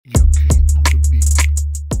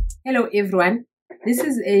Hello everyone, this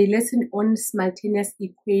is a lesson on simultaneous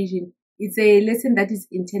equation. It's a lesson that is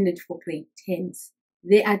intended for grade 10s.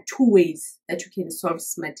 There are two ways that you can solve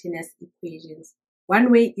simultaneous equations.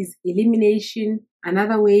 One way is elimination,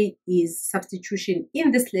 another way is substitution.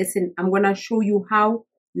 In this lesson, I'm going to show you how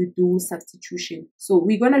you do substitution. So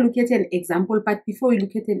we're going to look at an example, but before we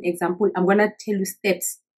look at an example, I'm going to tell you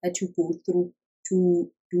steps that you go through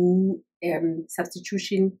to do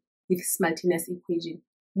substitution with simultaneous equation.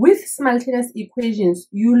 With simultaneous equations,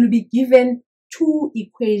 you will be given two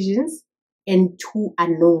equations and two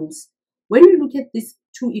unknowns. When you look at these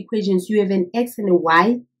two equations, you have an x and a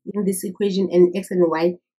y in this equation and an x and a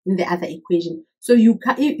y in the other equation. So you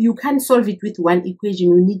can't solve it with one equation.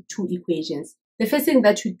 You need two equations. The first thing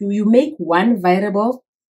that you do, you make one variable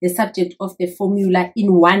the subject of the formula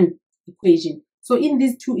in one equation. So in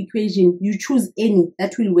these two equations, you choose any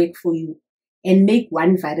that will work for you and make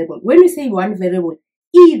one variable. When we say one variable,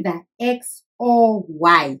 either x or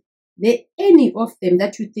y, any of them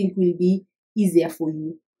that you think will be easier for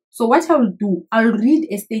you. So what I will do, I'll read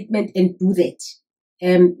a statement and do that,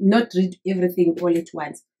 not read everything all at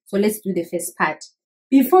once. So let's do the first part.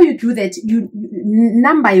 Before you do that, you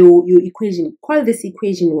number your equation. Call this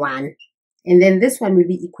equation 1, and then this one will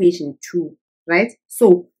be equation 2, right?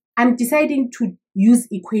 So I'm deciding to use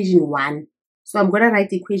equation 1. So I'm going to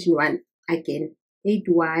write equation 1 again.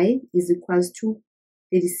 8y is equals to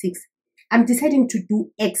 36. I'm deciding to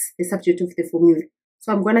do x, the subject of the formula.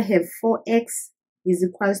 So I'm going to have 4x is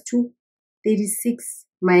equals to 36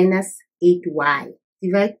 minus 8y.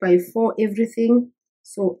 Divide by 4 everything.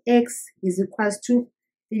 So x is equals to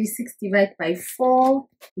 36 divided by 4,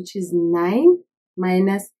 which is 9,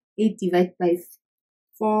 minus 8 divided by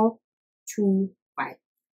 4, 2y.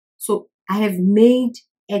 So I have made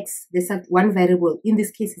x the one variable. In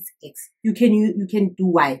this case, it's x. You can do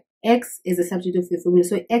y. X is the subject of the formula.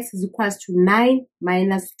 So x is equals to 9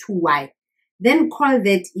 minus 2y. Then call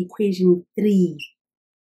that equation 3.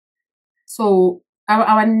 So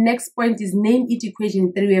our next point is name it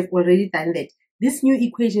equation 3. We have already done that. This new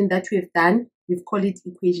equation that we have done, we've called it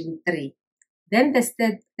equation 3. Then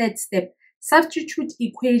the third step, substitute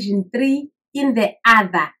equation 3 in the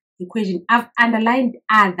other equation. I've underlined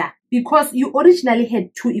other because you originally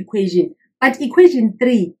had two equations, but equation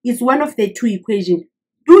 3 is one of the two equations.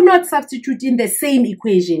 Do not substitute in the same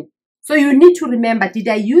equation. So you need to remember, did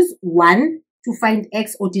I use 1 to find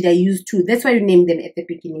x or did I use 2? That's why you named them at the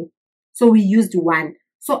beginning. So we used 1.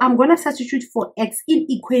 So I'm going to substitute for x in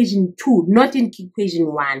equation 2, not in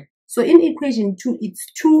equation 1. So in equation 2, it's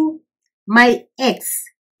 2. My x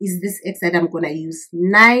is this x that I'm going to use.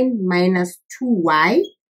 9 minus 2y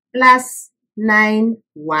plus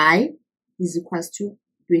 9y is equals to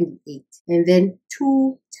 28. And then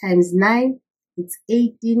 2 times 9, it's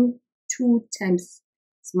 18. 2 times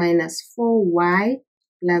minus 4y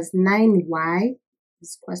plus 9y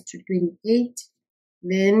is equals to 28.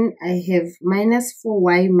 Then I have minus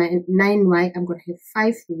 4y minus 9y. I'm going to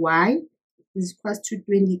have 5y is equals to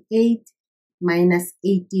 28 minus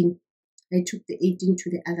 18. I took the 18 to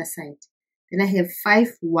the other side. Then I have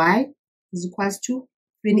 5y is equals to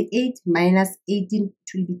 28 minus 18.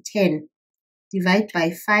 It will be 10. Divide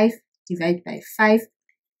by 5. Divide by 5.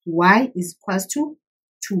 Y is equals to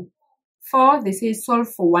 2. 4, they say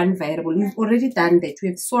solve for one variable. We've already done that. We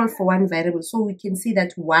have solved for one variable. So we can see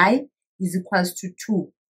that y is equals to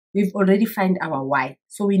 2. We've already found our y.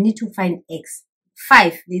 So we need to find x.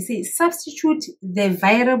 5, they say substitute the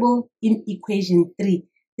variable in equation 3.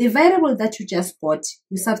 The variable that you just got,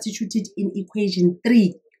 you substitute it in equation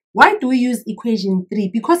 3. Why do we use equation 3?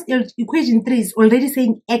 Because equation 3 is already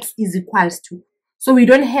saying x is equals to. So we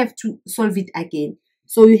don't have to solve it again.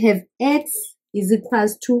 So you have x is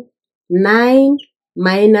equals to 9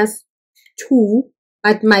 minus 2,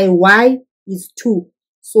 but my y is 2.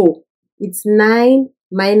 So it's 9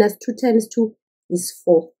 minus 2 times 2 is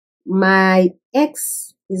 4. My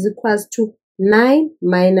x is equals to 9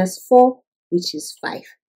 minus 4, which is 5.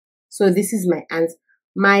 So this is my answer.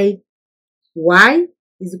 My y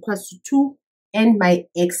is equals to 2 and my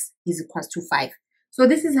x is equals to 5. So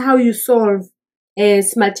this is how you solve a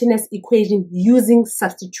simultaneous equation using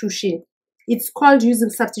substitution. It's called using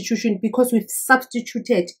substitution because we've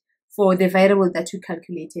substituted for the variable that you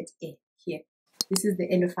calculated here. This is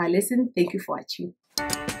the end of our lesson. Thank you for watching.